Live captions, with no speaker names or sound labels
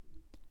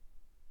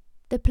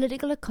The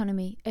political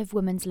economy of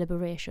women's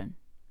liberation.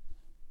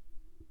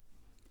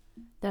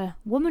 The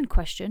woman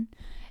question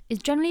is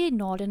generally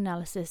ignored in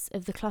analysis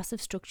of the class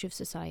of structure of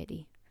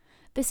society.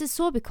 This is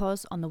so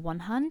because, on the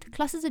one hand,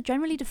 classes are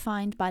generally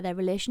defined by their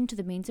relation to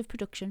the means of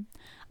production,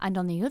 and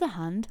on the other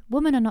hand,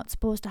 women are not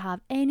supposed to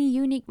have any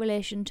unique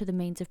relation to the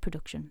means of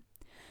production.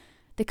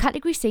 The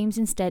category seems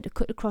instead to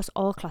cut across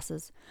all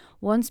classes.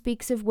 One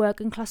speaks of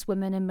working class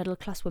women and middle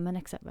class women,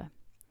 etc.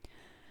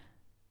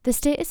 The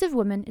status of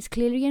women is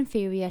clearly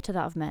inferior to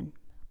that of men,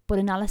 but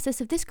analysis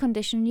of this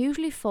condition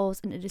usually falls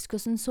into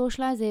discussing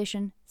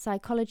socialisation,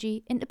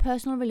 psychology,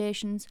 interpersonal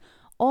relations,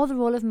 or the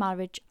role of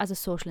marriage as a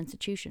social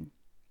institution.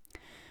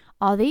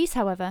 Are these,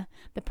 however,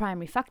 the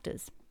primary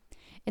factors?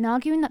 In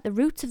arguing that the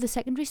roots of the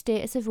secondary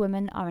status of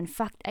women are in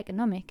fact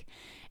economic,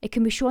 it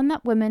can be shown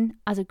that women,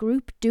 as a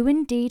group, do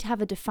indeed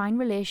have a defined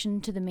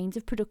relation to the means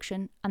of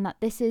production and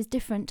that this is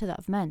different to that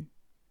of men.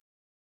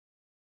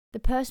 The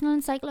personal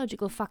and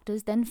psychological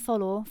factors then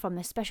follow from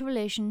this special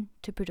relation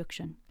to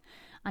production,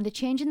 and a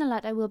change in the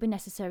latter will be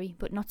necessary,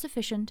 but not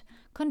sufficient,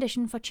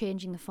 condition for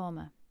changing the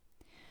former.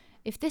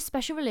 If this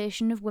special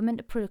relation of women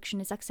to production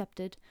is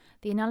accepted,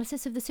 the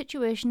analysis of the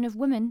situation of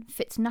women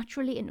fits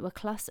naturally into a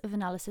class of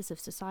analysis of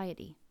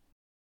society.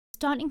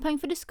 The starting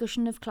point for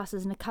discussion of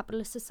classes in a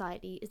capitalist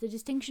society is the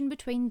distinction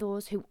between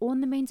those who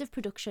own the means of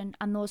production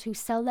and those who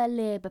sell their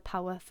labour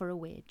power for a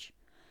wage.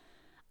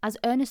 As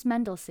Ernest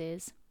Mendel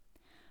says,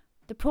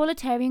 the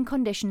proletarian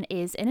condition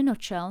is, in a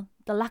nutshell,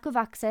 the lack of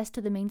access to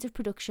the means of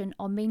production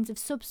or means of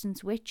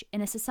substance which,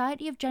 in a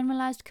society of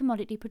generalised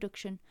commodity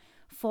production,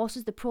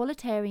 forces the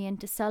proletarian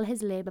to sell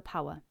his labour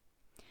power.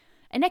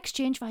 In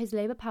exchange for his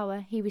labour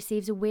power, he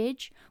receives a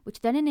wage which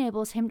then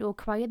enables him to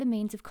acquire the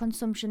means of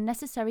consumption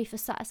necessary for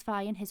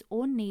satisfying his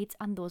own needs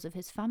and those of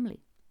his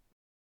family.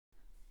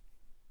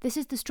 This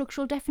is the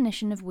structural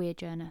definition of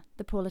wage earner,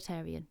 the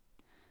proletarian.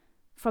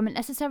 From it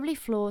necessarily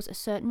flows a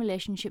certain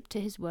relationship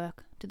to his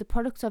work, to the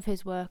products of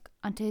his work,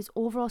 and to his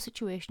overall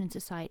situation in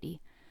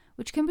society,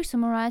 which can be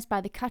summarised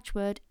by the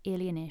catchword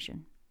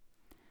alienation.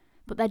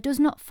 But there does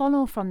not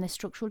follow from this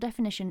structural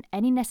definition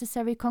any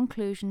necessary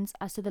conclusions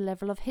as to the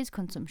level of his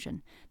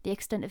consumption, the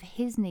extent of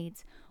his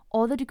needs,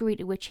 or the degree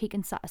to which he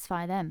can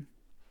satisfy them.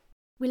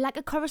 We lack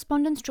a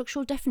corresponding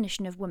structural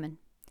definition of women.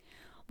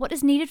 What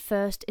is needed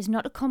first is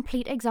not a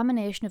complete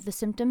examination of the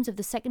symptoms of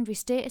the secondary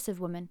status of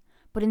women,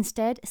 but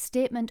instead a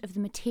statement of the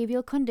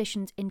material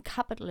conditions in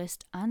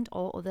capitalist and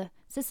or other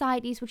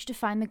societies which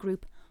define the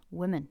group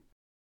women.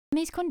 And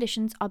these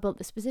conditions are built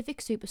the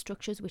specific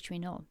superstructures which we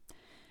know.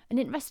 An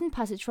interesting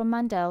passage from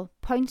Mandel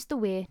points the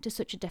way to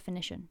such a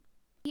definition.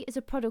 It is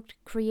a product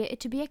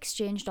created to be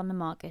exchanged on the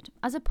market,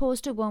 as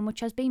opposed to one which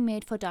has been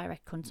made for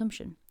direct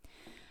consumption.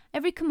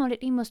 Every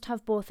commodity must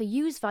have both a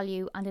use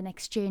value and an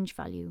exchange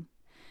value.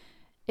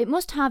 It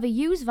must have a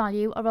use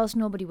value or else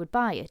nobody would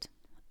buy it.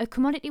 A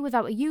commodity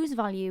without a use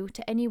value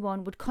to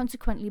anyone would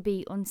consequently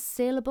be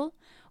unsaleable,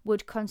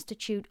 would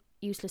constitute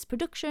useless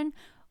production,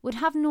 would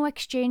have no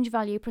exchange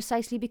value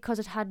precisely because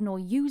it had no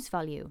use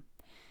value.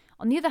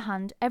 On the other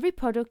hand, every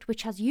product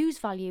which has use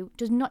value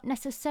does not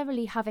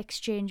necessarily have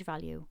exchange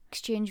value.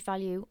 Exchange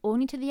value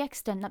only to the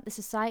extent that the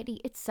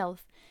society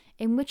itself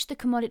in which the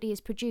commodity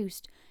is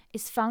produced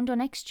is found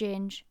on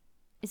exchange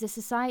is a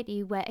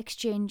society where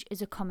exchange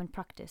is a common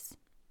practice.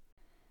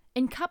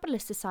 In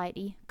capitalist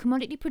society,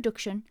 commodity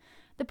production,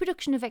 the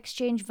production of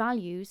exchange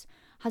values,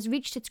 has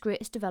reached its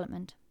greatest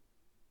development.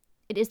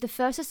 It is the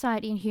first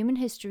society in human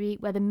history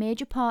where the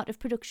major part of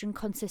production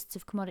consists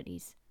of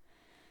commodities.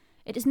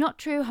 It is not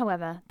true,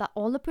 however, that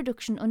all the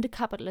production under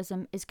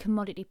capitalism is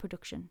commodity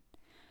production.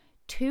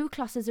 Two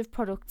classes of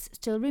products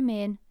still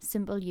remain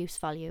simple use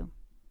value.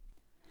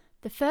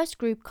 The first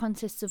group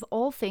consists of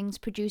all things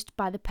produced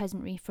by the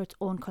peasantry for its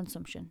own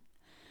consumption.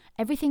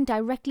 Everything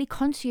directly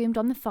consumed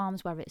on the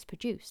farms where it is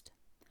produced.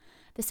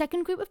 The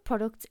second group of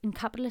products in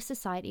capitalist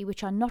society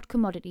which are not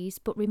commodities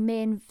but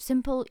remain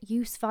simple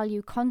use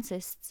value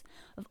consists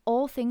of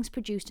all things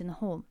produced in the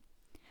home.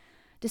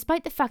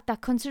 Despite the fact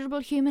that considerable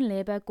human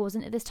labour goes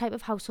into this type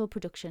of household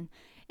production,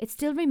 it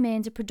still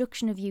remains a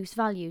production of use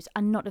values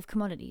and not of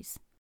commodities.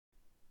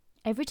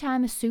 Every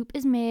time a soup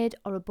is made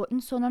or a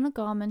button sewn on a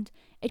garment,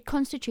 it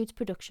constitutes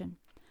production,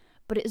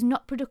 but it is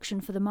not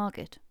production for the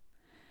market.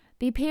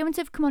 The appearance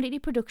of commodity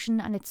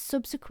production and its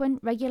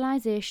subsequent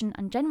regularisation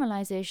and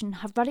generalisation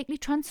have radically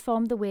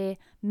transformed the way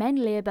men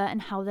labour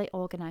and how they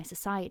organise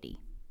society.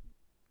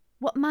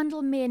 What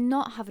Mandel may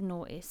not have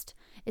noticed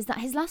is that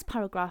his last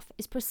paragraph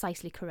is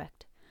precisely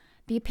correct.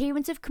 The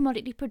appearance of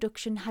commodity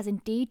production has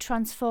indeed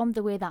transformed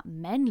the way that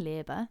men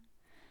labour.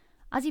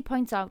 As he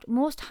points out,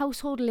 most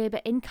household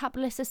labour in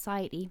capitalist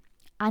society,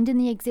 and in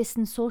the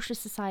existing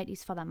socialist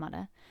societies for that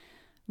matter,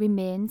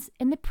 remains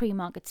in the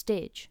pre-market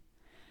stage.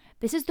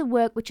 This is the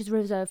work which is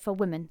reserved for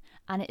women,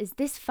 and it is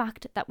this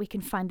fact that we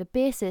can find the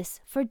basis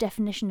for a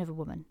definition of a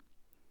woman.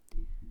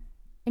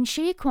 In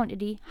sheer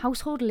quantity,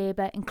 household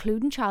labour,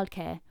 including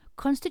childcare,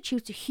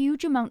 constitutes a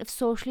huge amount of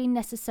socially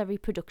necessary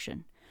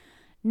production.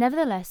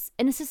 Nevertheless,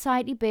 in a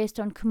society based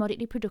on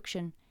commodity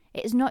production,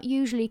 it is not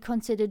usually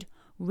considered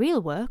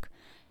real work,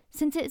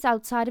 since it is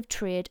outside of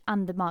trade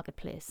and the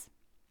marketplace.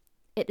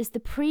 It is the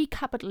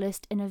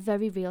pre-capitalist in a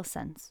very real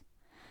sense.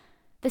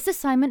 This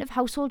assignment of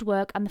household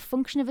work and the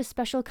function of a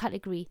special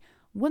category,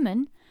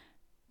 women,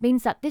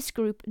 means that this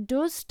group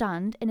does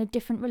stand in a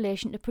different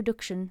relation to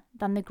production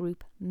than the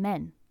group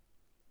men.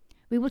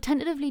 We will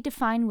tentatively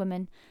define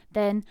women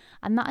then,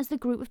 and that is the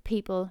group of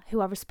people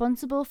who are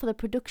responsible for the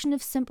production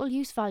of simple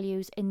use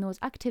values in those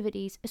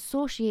activities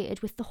associated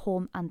with the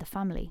home and the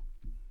family.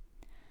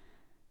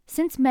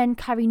 Since men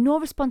carry no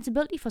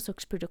responsibility for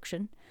such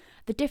production,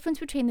 the difference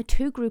between the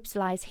two groups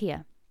lies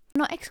here. They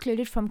are not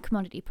excluded from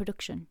commodity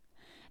production.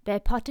 Their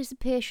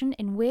participation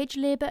in wage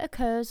labour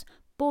occurs,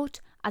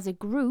 but as a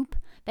group,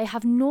 they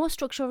have no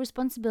structural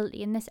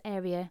responsibility in this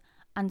area,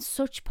 and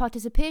such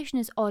participation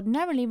is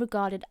ordinarily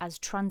regarded as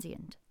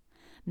transient.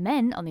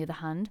 Men, on the other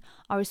hand,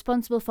 are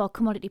responsible for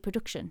commodity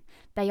production.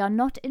 They are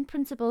not, in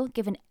principle,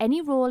 given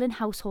any role in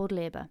household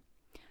labour.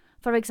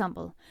 For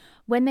example,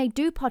 when they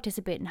do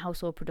participate in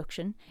household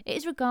production, it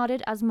is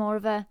regarded as more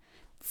of a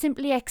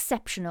simply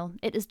exceptional.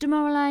 It is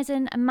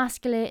demoralising,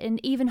 emasculating,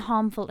 even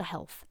harmful to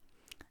health.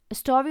 A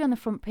story on the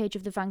front page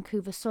of the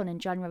Vancouver Sun in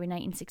January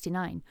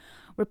 1969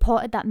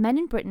 reported that men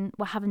in Britain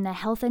were having their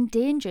health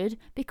endangered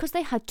because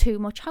they had too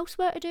much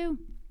housework to do.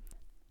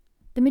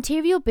 The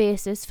material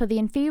basis for the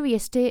inferior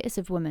status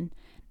of women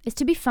is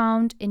to be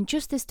found in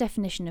just this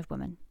definition of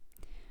women.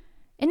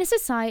 In a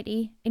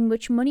society in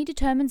which money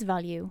determines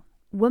value,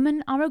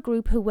 women are a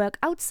group who work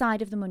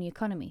outside of the money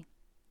economy.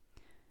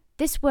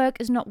 This work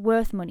is not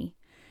worth money,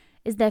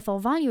 is therefore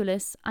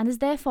valueless, and is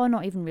therefore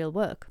not even real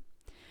work.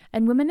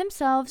 And women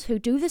themselves who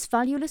do this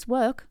valueless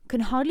work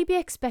can hardly be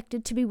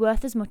expected to be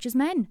worth as much as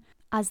men,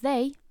 as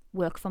they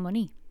work for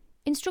money.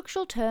 In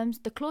structural terms,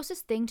 the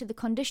closest thing to the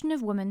condition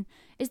of women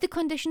is the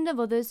condition of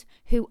others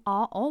who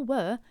are or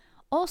were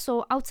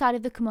also outside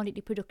of the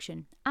commodity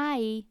production,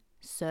 i.e.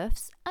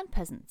 serfs and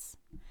peasants.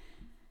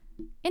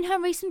 In her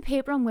recent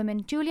paper on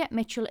women, Juliet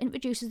Mitchell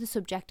introduces the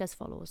subject as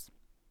follows.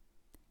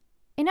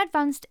 In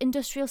advanced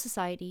industrial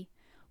society,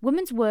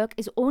 women's work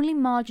is only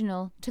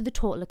marginal to the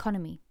total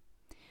economy.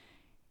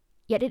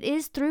 Yet it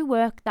is through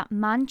work that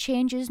man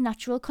changes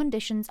natural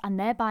conditions and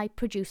thereby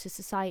produces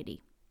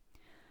society.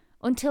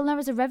 Until there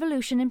is a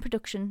revolution in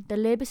production, the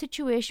labour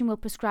situation will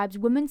prescribe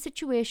women's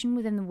situation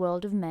within the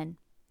world of men.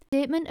 The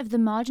statement of the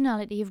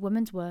marginality of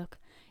women's work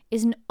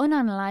is an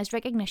unanalysed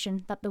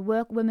recognition that the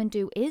work women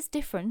do is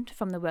different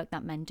from the work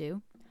that men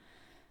do.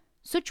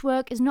 Such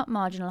work is not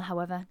marginal,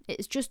 however, it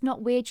is just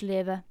not wage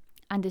labour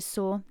and is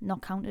so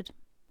not counted.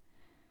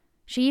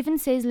 She even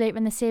says later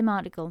in the same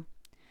article,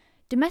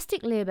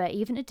 domestic labour,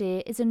 even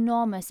today, is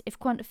enormous if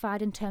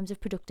quantified in terms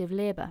of productive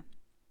labour.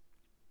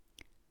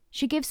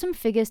 She gives some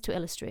figures to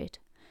illustrate.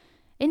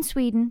 In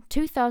Sweden,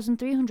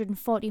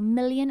 2,340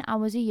 million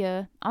hours a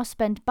year are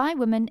spent by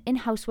women in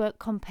housework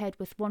compared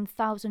with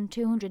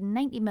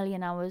 1,290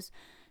 million hours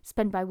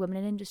spent by women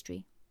in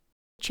industry.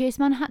 Chase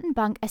Manhattan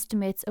Bank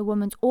estimates a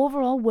woman's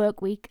overall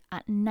work week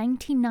at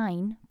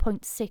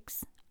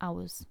 99.6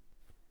 hours.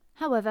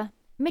 However,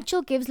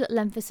 Mitchell gives little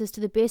emphasis to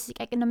the basic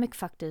economic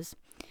factors.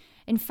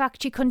 In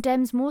fact, she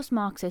condemns most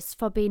Marxists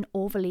for being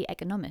overly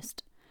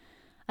economist,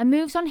 and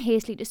moves on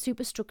hastily to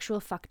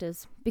superstructural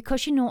factors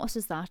because she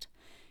notices that,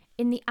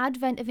 in the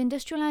advent of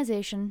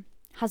industrialisation,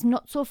 has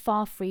not so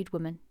far freed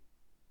women.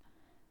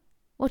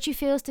 What she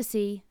fails to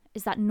see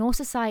is that no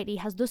society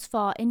has thus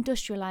far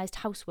industrialised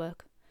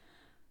housework.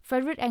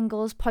 Frederick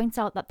Engels points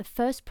out that the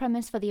first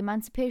premise for the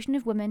emancipation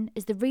of women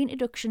is the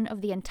reintroduction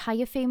of the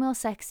entire female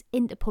sex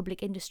into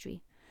public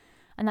industry,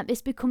 and that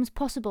this becomes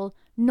possible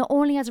not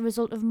only as a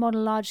result of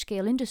modern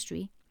large-scale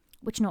industry,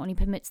 which not only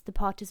permits the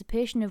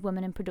participation of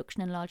women in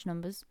production in large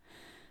numbers,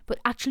 but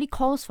actually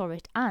calls for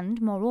it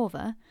and,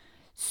 moreover,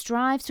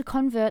 strives to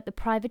convert the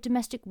private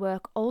domestic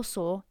work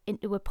also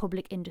into a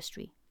public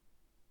industry.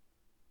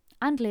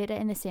 And later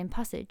in the same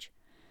passage,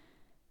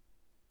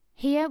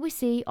 here we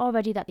see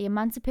already that the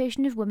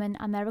emancipation of women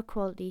and their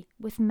equality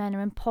with men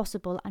are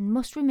impossible and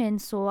must remain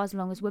so as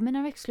long as women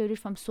are excluded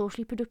from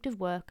socially productive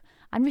work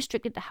and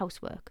restricted to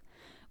housework,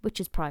 which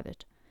is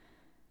private.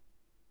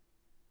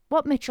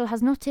 What Mitchell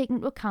has not taken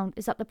into account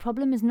is that the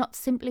problem is not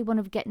simply one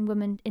of getting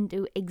women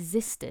into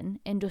existing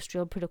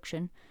industrial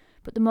production,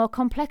 but the more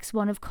complex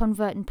one of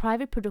converting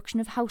private production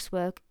of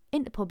housework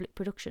into public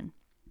production.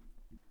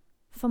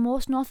 For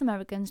most North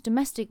Americans,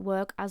 domestic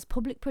work as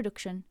public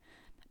production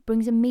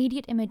brings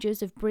immediate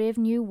images of Brave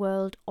New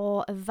World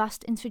or a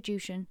vast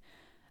institution,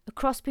 a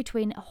cross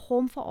between a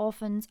home for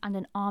orphans and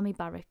an army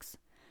barracks,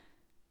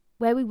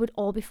 where we would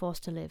all be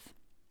forced to live.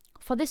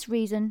 For this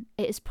reason,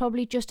 it is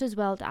probably just as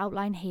well to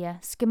outline here,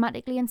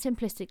 schematically and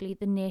simplistically,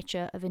 the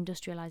nature of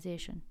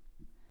industrialisation.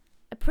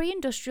 A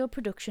pre-industrial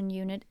production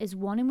unit is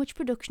one in which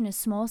production is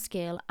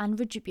small-scale and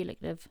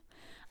reduplicative,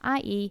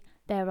 i.e.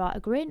 there are a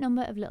great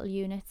number of little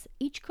units,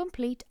 each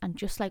complete and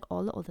just like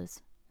all the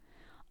others.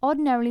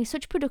 Ordinarily,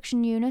 such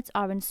production units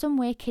are in some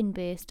way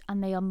kin-based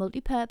and they are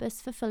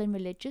multi-purpose, fulfilling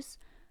religious,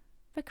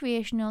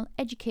 recreational,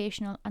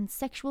 educational and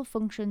sexual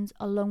functions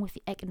along with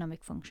the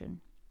economic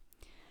function.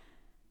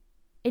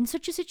 In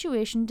such a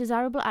situation,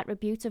 desirable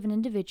attributes of an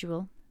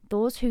individual,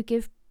 those who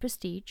give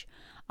prestige,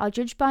 are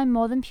judged by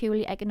more than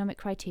purely economic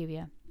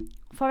criteria.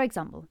 For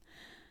example,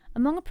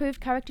 among approved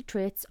character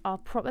traits are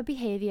proper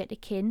behaviour to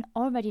kin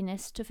or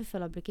readiness to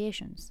fulfil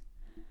obligations.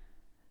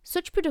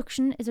 Such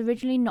production is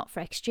originally not for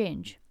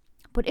exchange,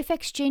 but if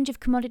exchange of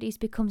commodities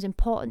becomes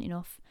important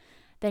enough,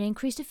 then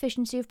increased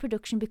efficiency of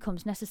production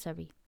becomes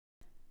necessary.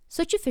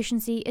 Such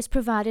efficiency is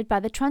provided by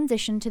the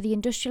transition to the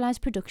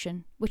industrialised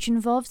production, which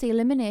involves the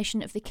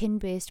elimination of the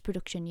kin-based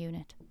production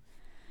unit.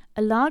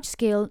 A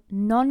large-scale,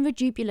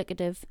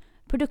 non-reduplicative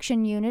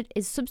production unit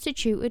is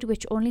substituted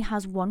which only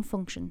has one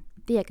function,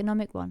 the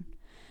economic one,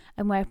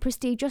 and where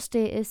prestige or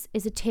status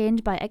is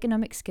attained by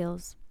economic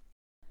skills.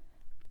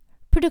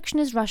 Production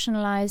is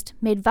rationalised,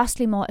 made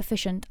vastly more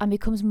efficient, and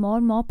becomes more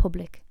and more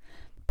public,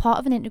 part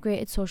of an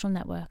integrated social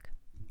network.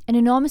 An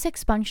enormous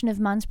expansion of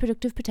man's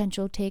productive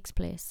potential takes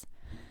place.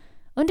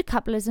 Under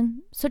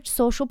capitalism, such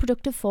social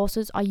productive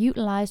forces are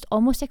utilised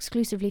almost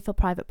exclusively for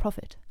private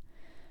profit.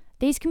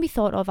 These can be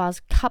thought of as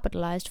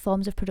capitalised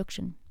forms of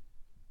production.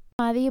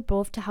 By the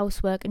above to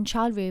housework and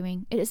child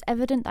rearing, it is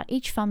evident that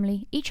each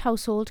family, each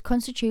household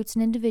constitutes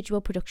an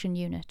individual production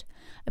unit,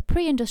 a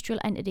pre-industrial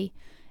entity,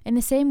 in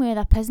the same way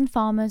that peasant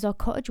farmers or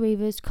cottage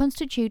weavers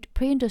constitute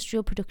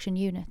pre-industrial production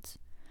units.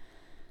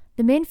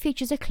 The main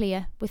features are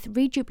clear, with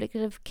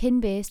reduplicative,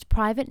 kin-based,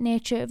 private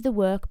nature of the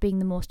work being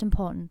the most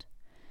important.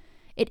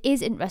 It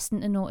is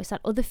interesting to notice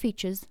that other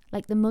features,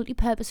 like the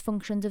multi-purpose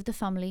functions of the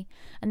family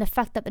and the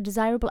fact that the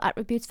desirable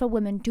attributes for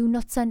women do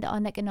not centre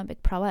on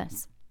economic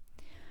prowess.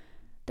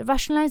 The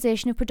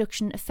rationalisation of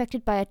production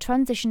affected by a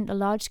transition to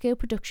large-scale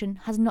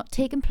production has not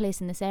taken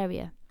place in this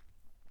area.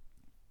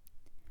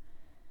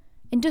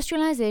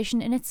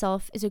 Industrialisation in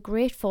itself is a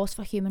great force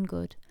for human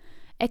good.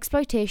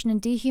 Exploitation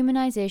and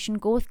dehumanisation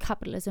go with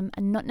capitalism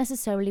and not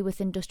necessarily with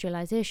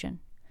industrialisation.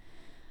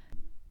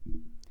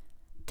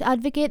 To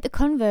advocate the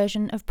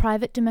conversion of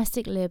private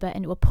domestic labour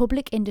into a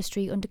public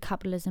industry under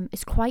capitalism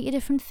is quite a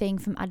different thing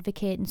from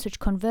advocating such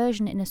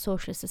conversion in a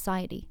socialist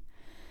society.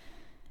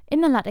 In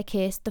the latter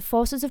case, the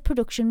forces of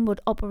production would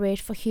operate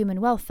for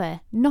human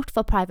welfare, not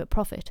for private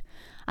profit,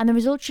 and the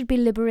result should be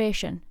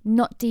liberation,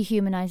 not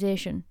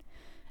dehumanisation.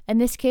 In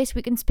this case,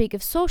 we can speak of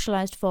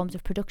socialised forms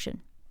of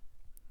production.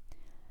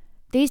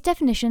 These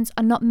definitions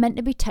are not meant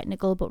to be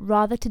technical, but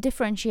rather to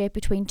differentiate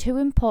between two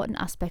important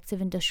aspects of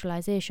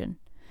industrialisation.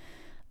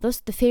 Thus,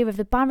 the fear of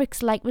the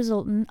barracks-like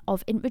resultant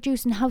of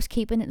introducing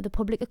housekeeping into the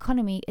public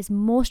economy is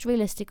most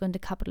realistic under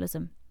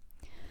capitalism.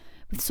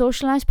 With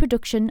socialised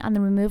production and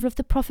the removal of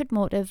the profit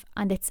motive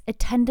and its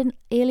attendant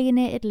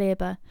alienated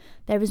labour,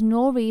 there is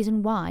no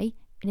reason why,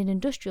 in an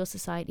industrial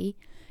society,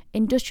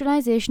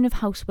 industrialisation of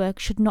housework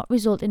should not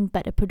result in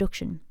better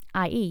production,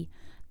 i.e.,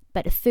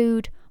 better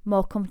food,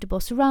 more comfortable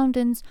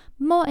surroundings,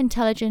 more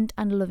intelligent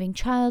and loving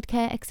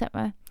childcare,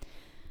 etc.,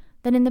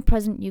 than in the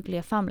present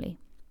nuclear family.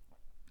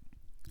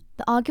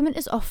 The argument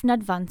is often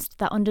advanced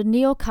that under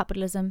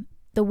neo-capitalism,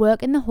 the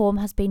work in the home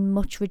has been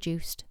much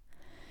reduced.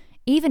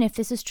 Even if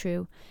this is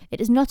true,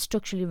 it is not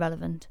structurally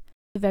relevant.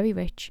 The very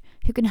rich,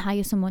 who can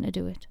hire someone to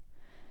do it.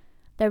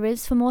 There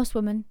is, for most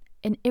women,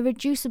 an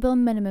irreducible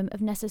minimum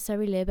of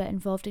necessary labour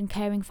involved in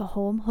caring for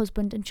home,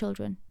 husband and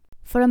children.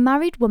 For a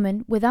married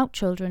woman without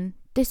children,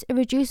 this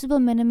irreducible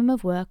minimum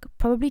of work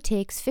probably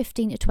takes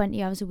 15 to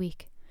 20 hours a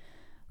week.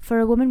 For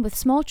a woman with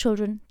small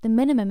children, the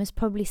minimum is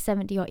probably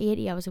 70 or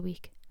 80 hours a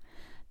week.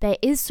 There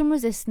is some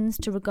resistance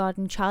to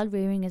regarding child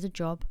rearing as a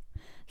job.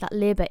 That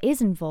labour is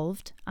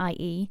involved,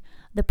 i.e.,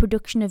 the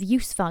production of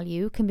use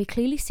value, can be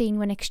clearly seen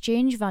when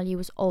exchange value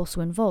is also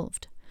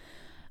involved.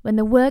 When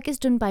the work is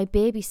done by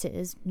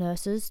babysitters,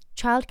 nurses,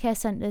 childcare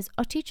centres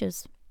or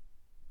teachers.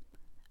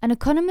 An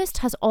economist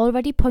has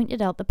already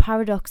pointed out the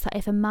paradox that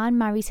if a man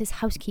marries his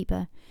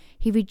housekeeper,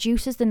 he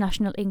reduces the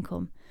national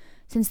income,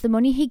 since the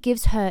money he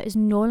gives her is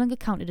no longer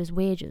counted as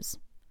wages.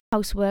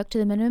 Housework to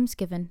the minimums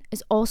given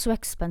is also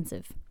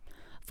expensive.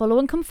 For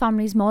low-income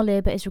families, more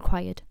labour is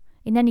required.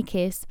 In any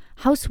case,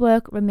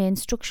 housework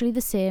remains structurally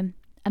the same,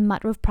 a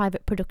matter of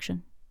private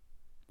production.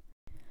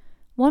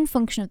 One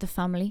function of the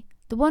family,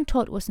 the one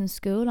taught to us in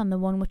school and the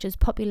one which is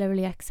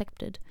popularly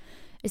accepted,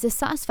 is the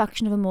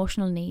satisfaction of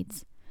emotional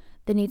needs,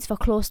 the needs for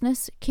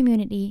closeness,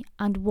 community,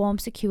 and warm,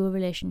 secure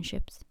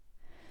relationships.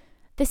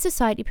 This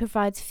society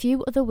provides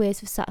few other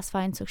ways of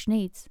satisfying such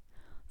needs.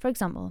 For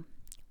example,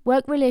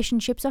 work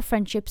relationships or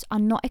friendships are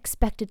not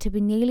expected to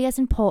be nearly as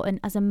important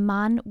as a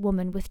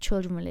man-woman with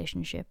children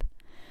relationship.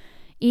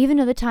 Even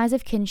other ties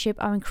of kinship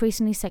are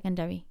increasingly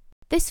secondary.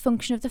 This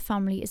function of the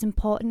family is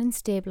important in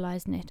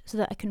stabilising it so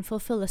that it can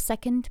fulfil the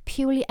second,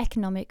 purely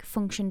economic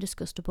function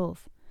discussed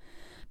above.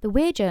 The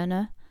wage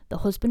earner, the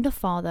husband or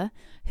father,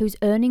 whose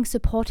earnings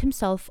support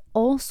himself,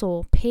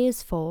 also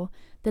pays for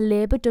the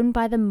labour done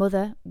by the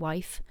mother,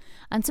 wife,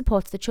 and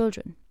supports the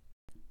children.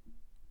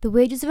 The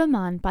wages of a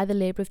man by the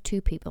labour of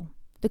two people.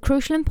 The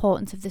crucial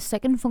importance of the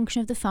second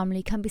function of the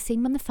family can be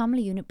seen when the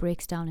family unit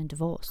breaks down in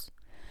divorce.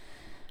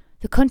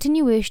 The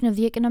continuation of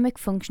the economic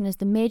function is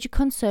the major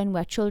concern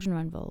where children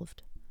are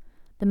involved.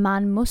 The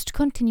man must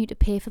continue to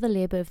pay for the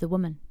labour of the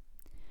woman.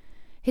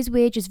 his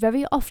wage is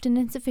very often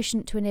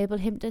insufficient to enable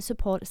him to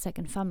support a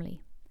second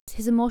family.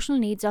 His emotional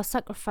needs are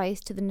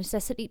sacrificed to the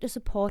necessity to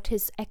support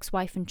his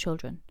ex-wife and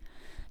children.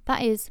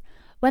 That is,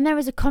 when there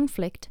is a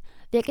conflict,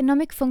 the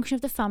economic function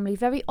of the family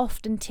very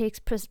often takes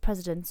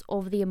precedence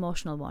over the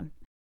emotional one.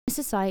 In a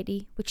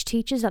society which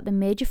teaches that the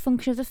major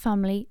function of the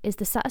family is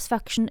the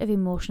satisfaction of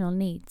emotional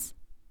needs.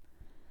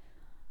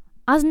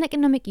 As an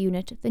economic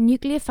unit, the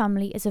nuclear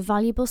family is a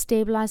valuable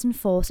stabilising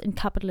force in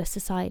capitalist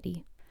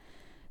society.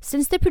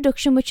 Since the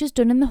production which is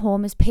done in the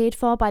home is paid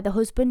for by the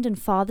husband and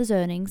father's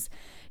earnings,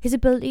 his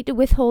ability to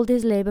withhold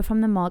his labour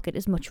from the market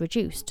is much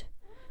reduced.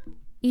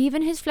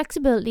 Even his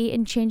flexibility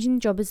in changing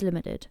job is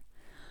limited.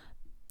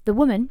 The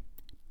woman,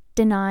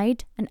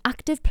 denied an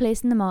active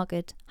place in the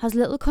market, has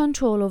little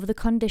control over the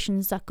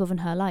conditions that govern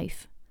her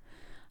life.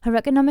 Her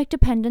economic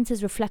dependence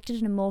is reflected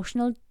in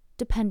emotional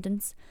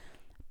dependence,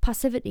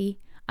 passivity,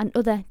 and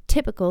other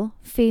typical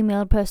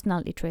female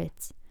personality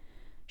traits.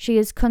 She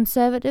is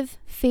conservative,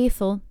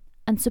 fearful,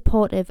 and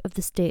supportive of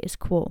the status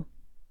quo.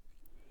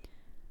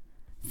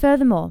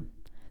 Furthermore,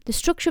 the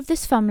structure of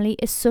this family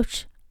is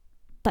such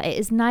that it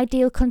is an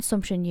ideal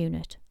consumption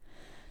unit.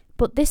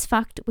 But this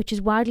fact, which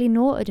is widely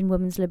noted in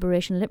women's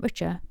liberation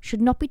literature,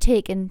 should not be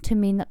taken to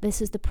mean that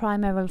this is the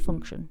primary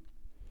function.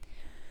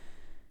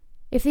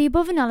 If the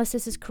above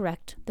analysis is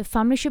correct, the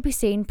family should be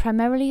seen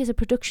primarily as a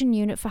production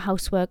unit for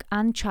housework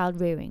and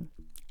child rearing.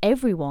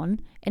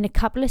 Everyone in a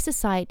capitalist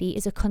society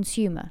is a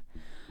consumer.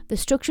 The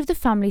structure of the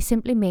family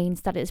simply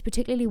means that it is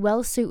particularly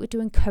well suited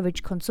to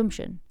encourage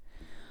consumption.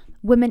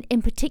 Women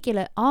in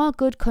particular are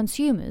good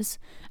consumers,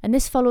 and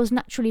this follows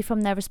naturally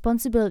from their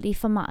responsibility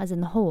for matters in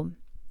the home.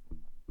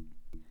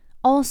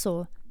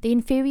 Also, the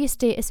inferior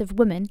status of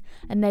women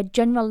and their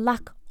general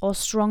lack or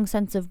strong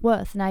sense of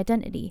worth and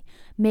identity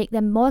make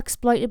them more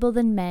exploitable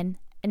than men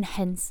and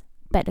hence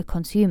better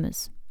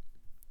consumers.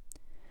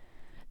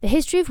 The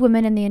history of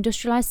women in the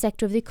industrialised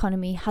sector of the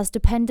economy has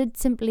depended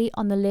simply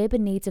on the labour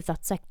needs of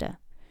that sector.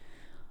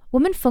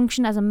 Women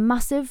function as a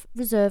massive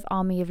reserve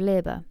army of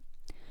labour.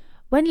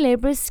 When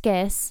labour is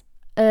scarce,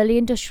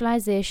 early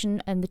industrialisation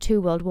and the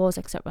 2 world wars,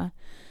 etc.,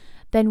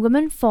 then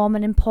women form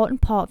an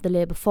important part of the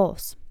labour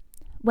force.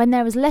 When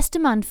there is less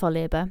demand for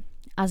labour,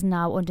 as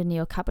now under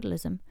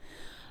neo-capitalism,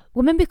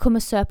 women become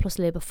a surplus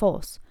labour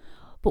force,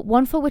 but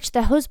one for which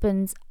their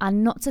husbands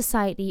and not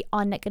society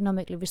are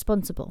economically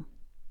responsible.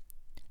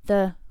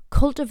 The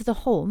cult of the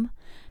home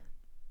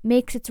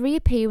makes its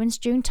reappearance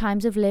during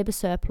times of labour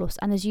surplus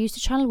and is used to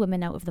channel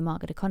women out of the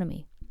market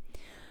economy.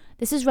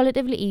 This is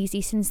relatively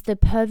easy since the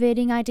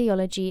pervading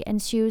ideology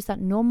ensures that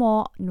no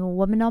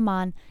woman or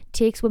man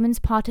takes women's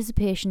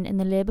participation in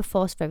the labour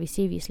force very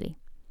seriously.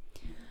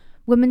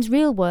 Women's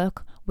real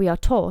work, we are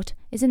taught,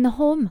 is in the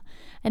home,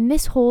 and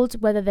this holds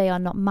whether they are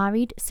not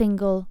married,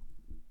 single,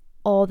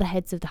 or the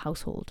heads of the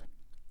household.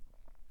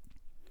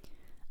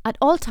 At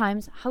all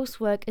times,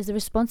 housework is the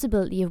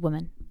responsibility of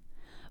women.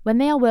 When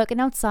they are working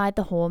outside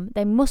the home,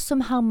 they must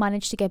somehow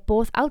manage to get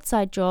both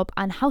outside job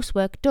and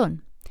housework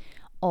done,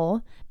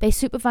 or they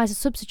supervise a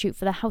substitute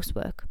for their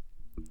housework.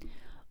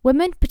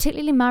 Women,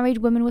 particularly married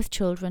women with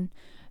children,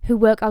 who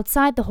work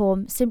outside the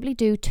home simply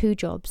do 2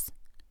 jobs.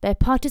 Their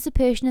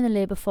participation in the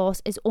labour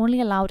force is only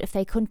allowed if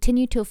they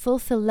continue to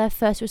fulfil their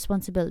first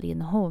responsibility in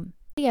the home.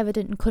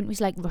 Evident in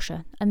countries like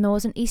Russia and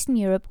those in Eastern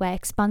Europe where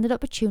expanded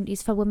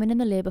opportunities for women in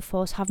the labour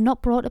force have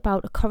not brought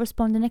about a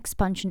corresponding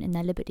expansion in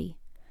their liberty.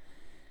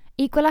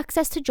 Equal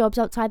access to jobs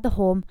outside the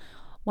home,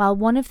 while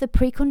one of the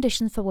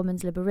preconditions for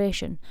women's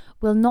liberation,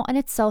 will not in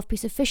itself be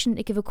sufficient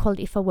to give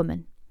equality for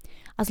women.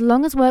 As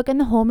long as work in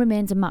the home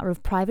remains a matter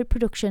of private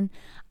production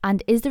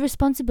and is the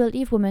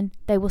responsibility of women,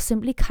 they will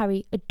simply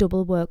carry a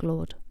double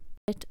workload.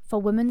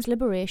 For women's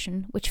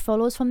liberation, which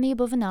follows from the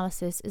above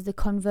analysis, is the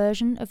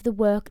conversion of the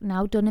work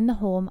now done in the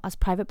home as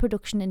private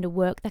production into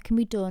work that can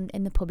be done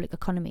in the public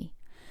economy.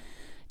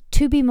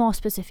 To be more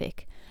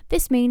specific,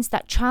 this means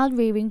that child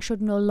rearing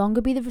should no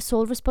longer be the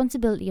sole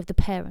responsibility of the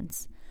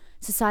parents.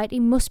 Society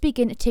must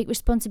begin to take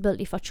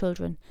responsibility for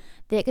children.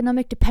 The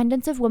economic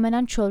dependence of women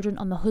and children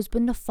on the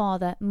husband or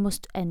father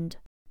must end.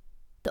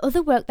 The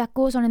other work that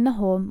goes on in the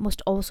home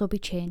must also be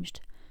changed.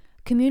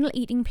 Communal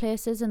eating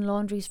places and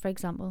laundries, for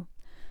example.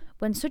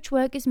 When such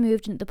work is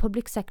moved into the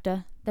public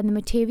sector, then the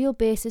material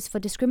basis for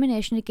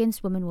discrimination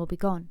against women will be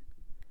gone.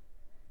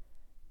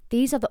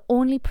 These are the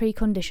only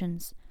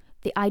preconditions.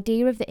 The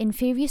idea of the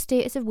inferior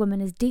status of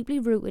women is deeply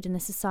rooted in the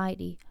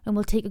society and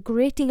will take a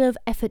great deal of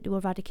effort to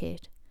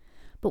eradicate.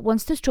 But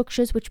once the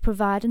structures which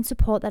provide and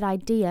support that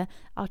idea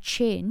are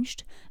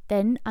changed,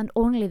 then and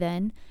only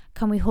then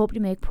can we hope to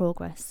make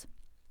progress.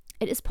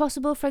 It is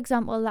possible, for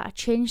example, that a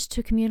change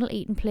to communal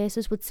eating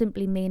places would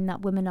simply mean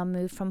that women are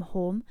moved from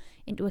home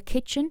into a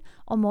kitchen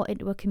or more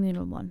into a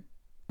communal one.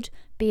 It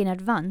would be an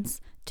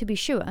advance, to be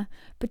sure,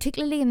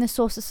 particularly in the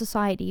source of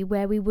society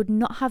where we would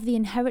not have the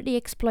inherently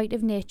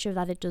exploitive nature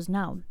that it does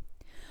now.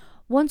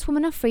 Once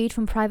women are freed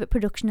from private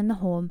production in the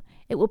home,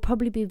 it will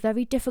probably be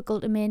very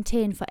difficult to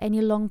maintain for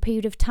any long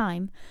period of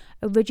time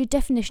a rigid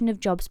definition of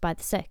jobs by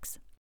the sex.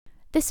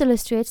 This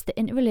illustrates the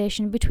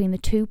interrelation between the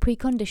 2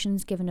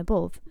 preconditions given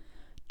above.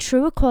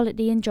 True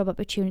equality in job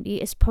opportunity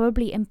is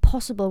probably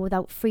impossible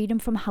without freedom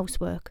from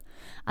housework,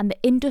 and the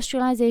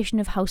industrialisation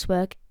of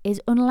housework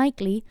is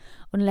unlikely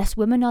unless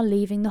women are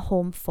leaving the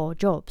home for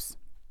jobs.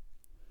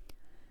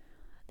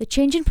 The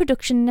change in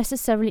production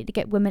necessarily to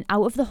get women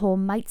out of the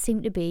home might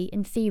seem to be,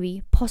 in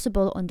theory,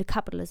 possible under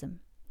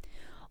capitalism.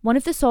 One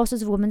of the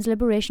sources of women's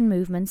liberation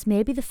movements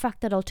may be the fact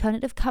that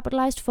alternative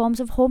capitalised forms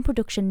of home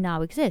production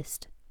now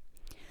exist.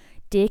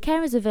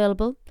 Daycare is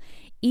available,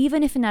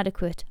 even if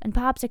inadequate and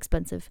perhaps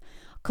expensive.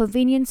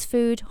 Convenience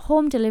food,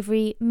 home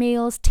delivery,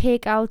 meals,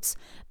 takeouts,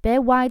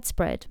 they're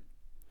widespread.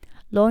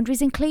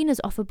 Laundries and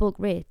cleaners offer bulk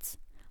rates.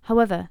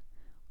 However,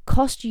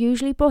 cost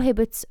usually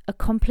prohibits a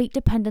complete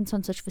dependence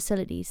on such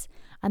facilities,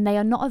 and they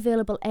are not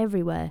available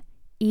everywhere,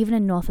 even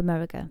in North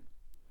America.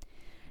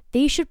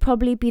 These should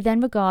probably be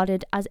then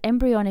regarded as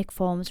embryonic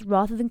forms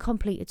rather than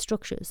completed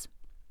structures.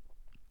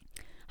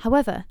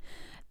 However,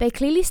 they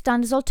clearly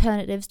stand as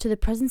alternatives to the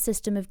present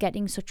system of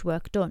getting such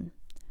work done,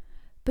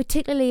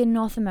 particularly in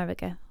North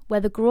America, where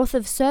the growth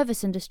of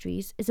service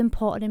industries is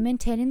important in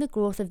maintaining the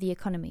growth of the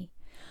economy.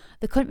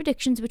 The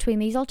contradictions between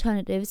these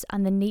alternatives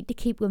and the need to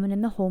keep women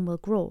in the home will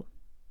grow.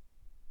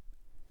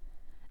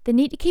 The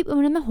need to keep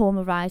women in the home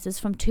arises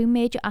from two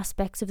major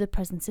aspects of the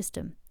present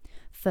system.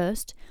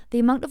 First, the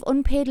amount of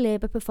unpaid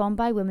labour performed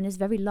by women is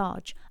very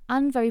large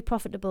and very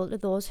profitable to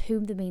those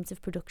whom the means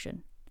of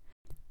production.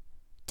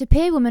 To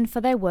pay women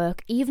for their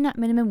work, even at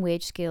minimum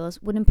wage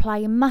scales, would imply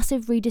a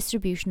massive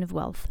redistribution of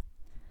wealth.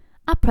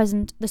 At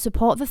present, the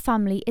support of a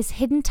family is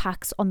hidden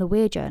tax on the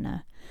wage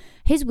earner.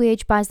 His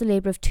wage buys the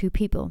labour of two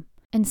people.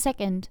 And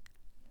second,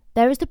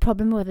 there is the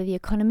problem whether the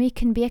economy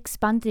can be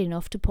expanded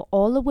enough to put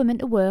all the women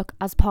to work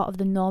as part of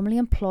the normally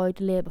employed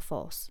labour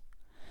force.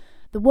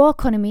 The war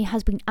economy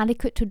has been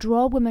adequate to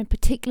draw women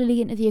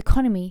particularly into the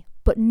economy,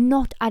 but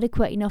not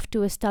adequate enough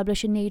to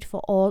establish a need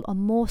for all or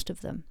most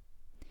of them.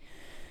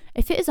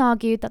 If it is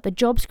argued that the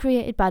jobs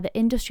created by the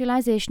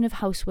industrialisation of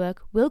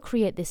housework will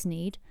create this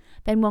need,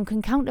 then one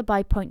can counter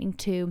by pointing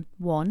to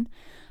 1.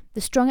 The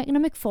strong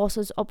economic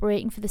forces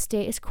operating for the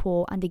status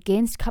quo and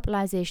against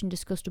capitalisation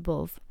discussed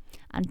above,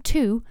 and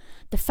 2.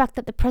 The fact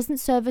that the present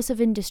service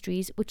of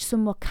industries, which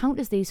somewhat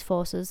counters these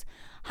forces,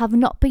 have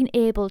not been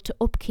able to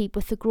upkeep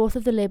with the growth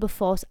of the labour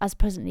force as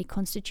presently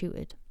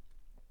constituted.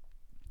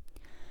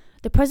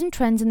 The present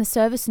trends in the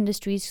service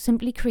industries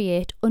simply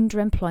create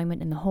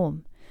underemployment in the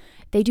home.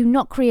 They do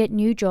not create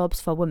new jobs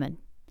for women.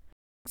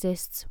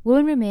 Exists,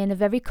 women remain a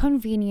very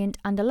convenient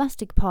and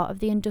elastic part of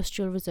the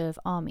industrial reserve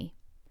army.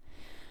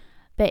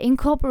 Their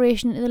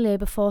incorporation into the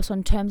labour force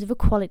on terms of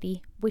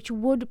equality, which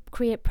would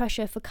create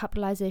pressure for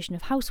capitalisation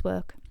of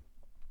housework,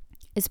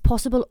 is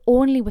possible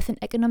only with an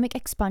economic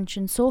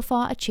expansion so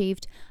far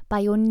achieved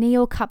by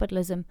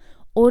neo-capitalism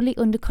only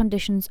under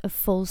conditions of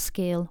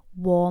full-scale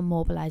war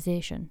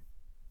mobilisation.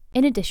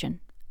 In addition,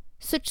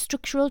 such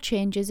structural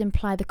changes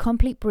imply the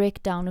complete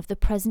breakdown of the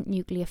present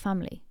nuclear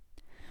family.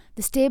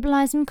 The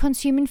stabilising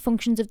consuming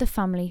functions of the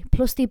family,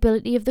 plus the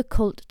ability of the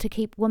cult to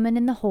keep women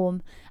in the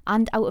home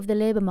and out of the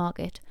labour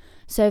market,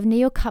 serve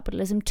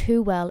neo-capitalism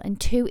too well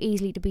and too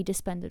easily to be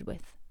dispensed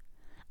with.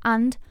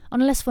 And,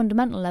 on a less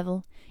fundamental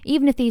level,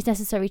 even if these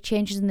necessary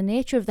changes in the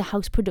nature of the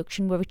house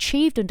production were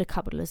achieved under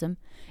capitalism,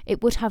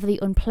 it would have the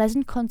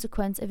unpleasant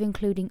consequence of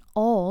including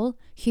all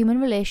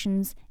human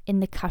relations in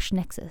the cash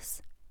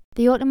nexus.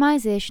 The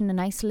automisation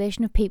and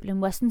isolation of people in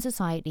Western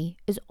society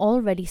is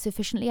already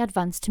sufficiently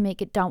advanced to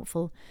make it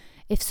doubtful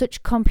if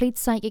such complete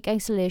psychic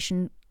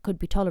isolation could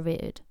be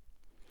tolerated.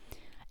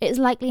 It is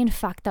likely, in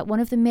fact, that one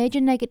of the major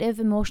negative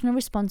emotional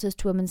responses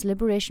to women's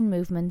liberation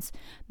movements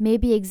may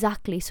be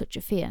exactly such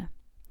a fear.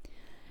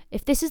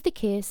 If this is the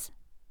case,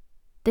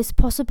 this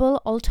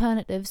possible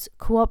alternatives,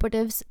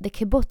 cooperatives, the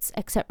kibbutz,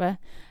 etc.,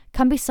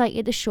 can be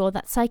cited to show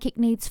that psychic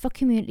needs for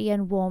community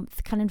and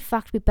warmth can in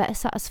fact be better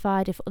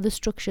satisfied if other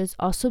structures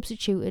are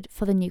substituted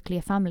for the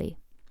nuclear family.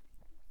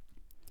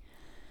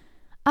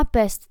 At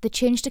best, the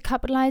change to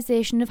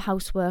capitalisation of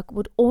housework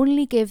would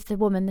only give the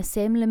woman the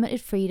same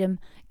limited freedom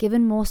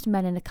given most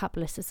men in a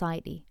capitalist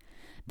society.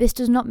 This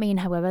does not mean,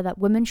 however, that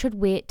women should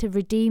wait to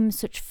redeem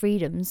such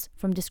freedoms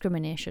from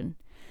discrimination.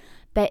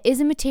 There is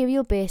a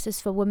material basis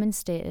for women's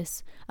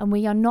status, and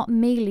we are not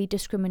merely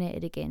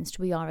discriminated against,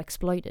 we are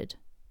exploited.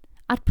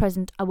 At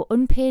present, our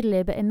unpaid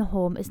labour in the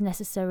home is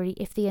necessary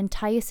if the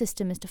entire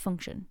system is to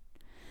function.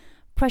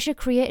 Pressure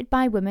created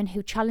by women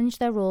who challenge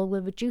their role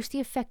will reduce the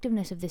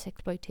effectiveness of this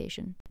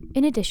exploitation.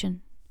 In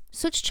addition,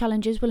 such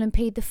challenges will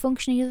impede the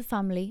functioning of the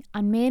family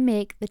and may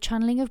make the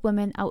channeling of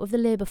women out of the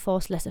labour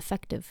force less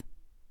effective.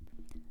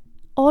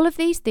 All of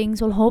these things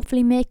will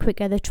hopefully make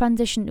quicker the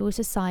transition to a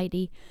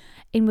society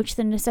in which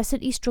the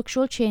necessary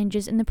structural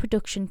changes in the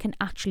production can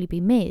actually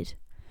be made.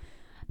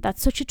 That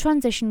such a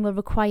transition will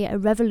require a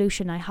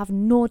revolution, I have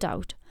no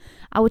doubt.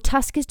 Our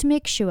task is to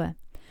make sure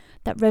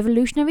that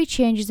revolutionary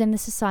changes in the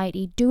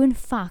society do in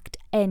fact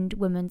end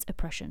women's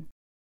oppression.